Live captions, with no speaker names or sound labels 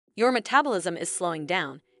Your metabolism is slowing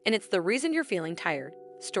down, and it's the reason you're feeling tired,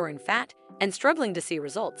 storing fat, and struggling to see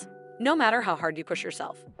results, no matter how hard you push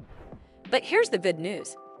yourself. But here's the good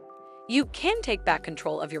news. You can take back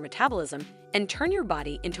control of your metabolism and turn your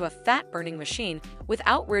body into a fat-burning machine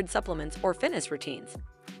without weird supplements or fitness routines.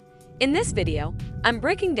 In this video, I'm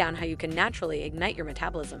breaking down how you can naturally ignite your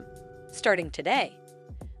metabolism, starting today.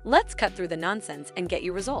 Let's cut through the nonsense and get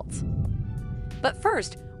you results. But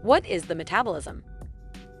first, what is the metabolism?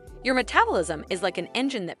 Your metabolism is like an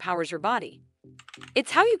engine that powers your body.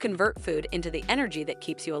 It's how you convert food into the energy that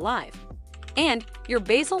keeps you alive. And your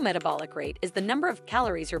basal metabolic rate is the number of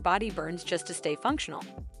calories your body burns just to stay functional.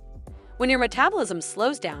 When your metabolism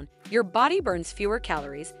slows down, your body burns fewer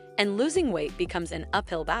calories and losing weight becomes an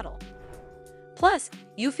uphill battle. Plus,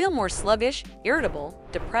 you feel more sluggish, irritable,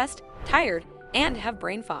 depressed, tired, and have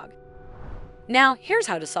brain fog. Now, here's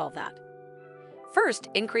how to solve that. First,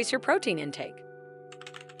 increase your protein intake.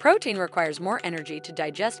 Protein requires more energy to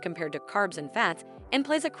digest compared to carbs and fats and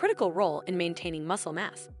plays a critical role in maintaining muscle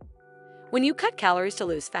mass. When you cut calories to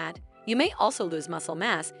lose fat, you may also lose muscle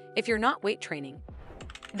mass if you're not weight training.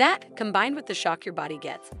 That, combined with the shock your body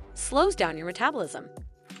gets, slows down your metabolism.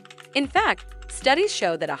 In fact, studies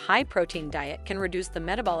show that a high-protein diet can reduce the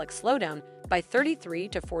metabolic slowdown by 33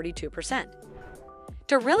 to 42%.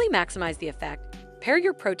 To really maximize the effect, pair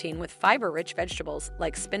your protein with fiber-rich vegetables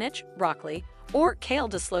like spinach, broccoli, or kale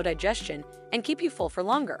to slow digestion and keep you full for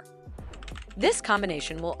longer. This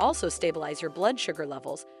combination will also stabilize your blood sugar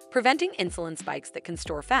levels, preventing insulin spikes that can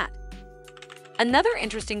store fat. Another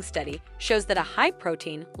interesting study shows that a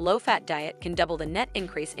high-protein, low-fat diet can double the net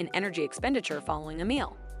increase in energy expenditure following a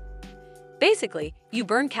meal. Basically, you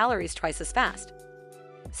burn calories twice as fast.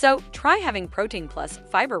 So try having protein plus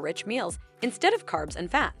fiber-rich meals instead of carbs and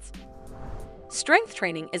fats. Strength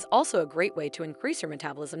training is also a great way to increase your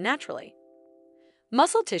metabolism naturally.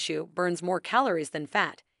 Muscle tissue burns more calories than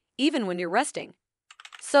fat, even when you're resting.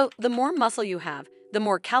 So the more muscle you have, the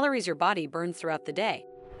more calories your body burns throughout the day.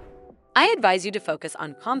 I advise you to focus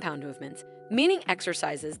on compound movements, meaning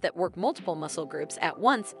exercises that work multiple muscle groups at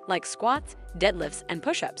once, like squats, deadlifts, and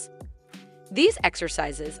push-ups. These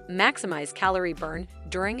exercises maximize calorie burn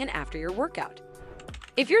during and after your workout.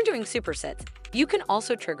 If you're doing supersets, you can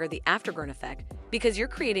also trigger the afterburn effect because you're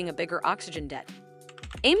creating a bigger oxygen debt.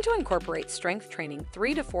 Aim to incorporate strength training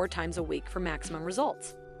 3 to 4 times a week for maximum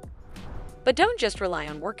results. But don't just rely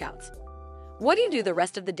on workouts. What you do the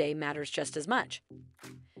rest of the day matters just as much.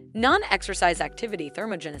 Non-exercise activity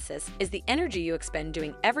thermogenesis is the energy you expend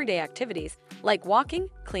doing everyday activities like walking,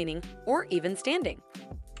 cleaning, or even standing.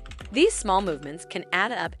 These small movements can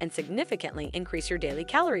add up and significantly increase your daily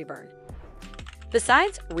calorie burn.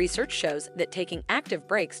 Besides, research shows that taking active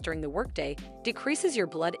breaks during the workday decreases your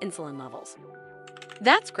blood insulin levels.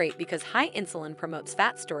 That's great because high insulin promotes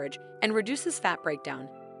fat storage and reduces fat breakdown.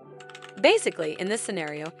 Basically, in this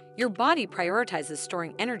scenario, your body prioritizes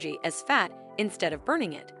storing energy as fat instead of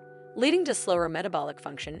burning it, leading to slower metabolic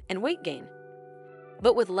function and weight gain.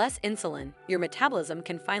 But with less insulin, your metabolism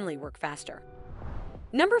can finally work faster.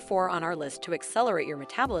 Number 4 on our list to accelerate your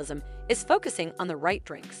metabolism is focusing on the right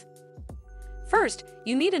drinks. First,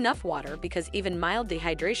 you need enough water because even mild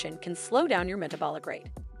dehydration can slow down your metabolic rate.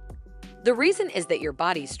 The reason is that your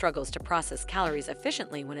body struggles to process calories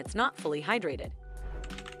efficiently when it's not fully hydrated.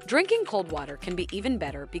 Drinking cold water can be even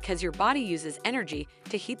better because your body uses energy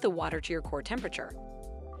to heat the water to your core temperature.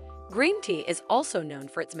 Green tea is also known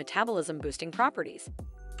for its metabolism-boosting properties.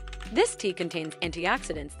 This tea contains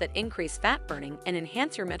antioxidants that increase fat burning and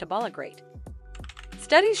enhance your metabolic rate.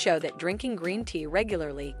 Studies show that drinking green tea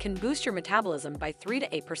regularly can boost your metabolism by 3 to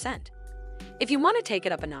 8%. If you want to take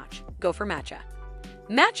it up a notch, go for matcha.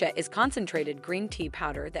 Matcha is concentrated green tea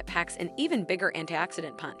powder that packs an even bigger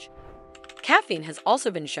antioxidant punch. Caffeine has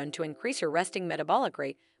also been shown to increase your resting metabolic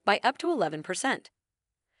rate by up to 11%.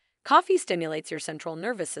 Coffee stimulates your central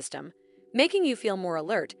nervous system, making you feel more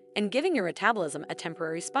alert and giving your metabolism a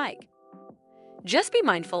temporary spike. Just be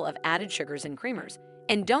mindful of added sugars and creamers,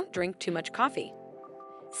 and don't drink too much coffee.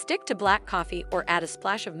 Stick to black coffee or add a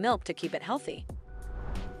splash of milk to keep it healthy.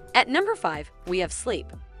 At number 5, we have sleep.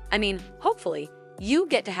 Hopefully, you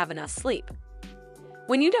get to have enough sleep.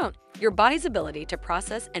 When you don't, your body's ability to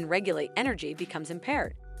process and regulate energy becomes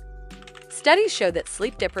impaired. Studies show that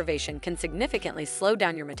sleep deprivation can significantly slow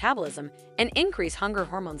down your metabolism and increase hunger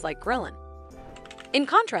hormones like ghrelin. In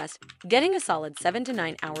contrast, getting a solid 7 to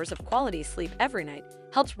 9 hours of quality sleep every night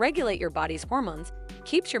helps regulate your body's hormones,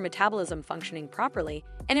 keeps your metabolism functioning properly,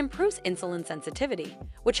 and improves insulin sensitivity,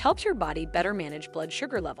 which helps your body better manage blood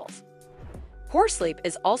sugar levels. Poor sleep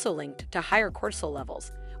is also linked to higher cortisol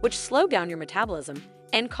levels, which slow down your metabolism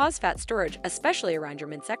and cause fat storage, especially around your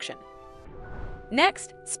midsection.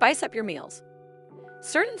 Next, spice up your meals.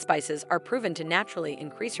 Certain spices are proven to naturally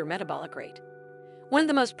increase your metabolic rate. One of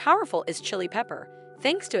the most powerful is chili pepper,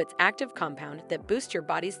 thanks to its active compound that boosts your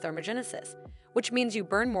body's thermogenesis, which means you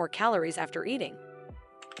burn more calories after eating.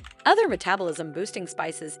 Other metabolism-boosting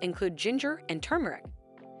spices include ginger and turmeric.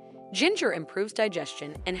 Ginger improves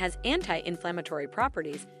digestion and has anti-inflammatory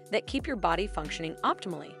properties that keep your body functioning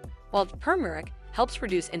optimally, while turmeric helps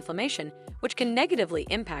reduce inflammation, which can negatively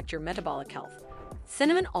impact your metabolic health.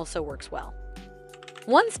 Cinnamon also works well.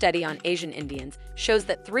 One study on Asian Indians shows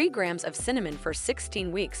that 3 grams of cinnamon for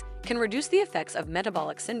 16 weeks can reduce the effects of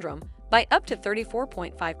metabolic syndrome by up to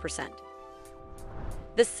 34.5%.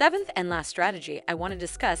 The seventh and last strategy I want to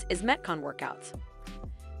discuss is Metcon workouts.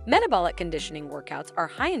 Metabolic conditioning workouts are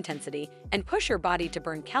high intensity and push your body to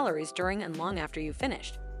burn calories during and long after you've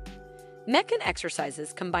finished. Metcon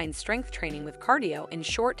exercises combine strength training with cardio in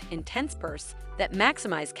short, intense bursts that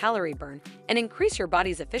maximize calorie burn and increase your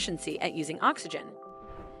body's efficiency at using oxygen.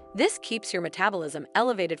 This keeps your metabolism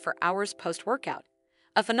elevated for hours post-workout,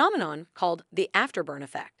 a phenomenon called the afterburn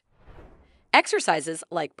effect. Exercises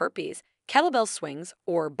like burpees, kettlebell swings,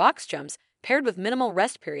 or box jumps paired with minimal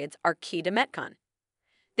rest periods are key to Metcon.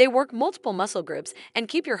 They work multiple muscle groups and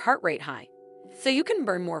keep your heart rate high, so you can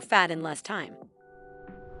burn more fat in less time.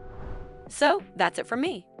 So, that's it from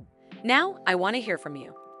me. Now, I want to hear from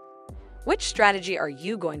you. Which strategy are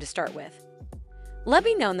you going to start with? Let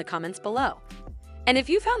me know in the comments below. And if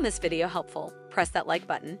you found this video helpful, press that like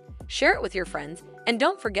button, share it with your friends, and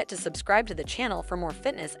don't forget to subscribe to the channel for more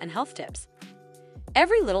fitness and health tips.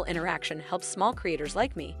 Every little interaction helps small creators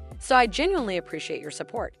like me, so I genuinely appreciate your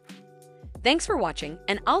support. Thanks for watching,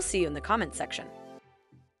 and I'll see you in the comments section.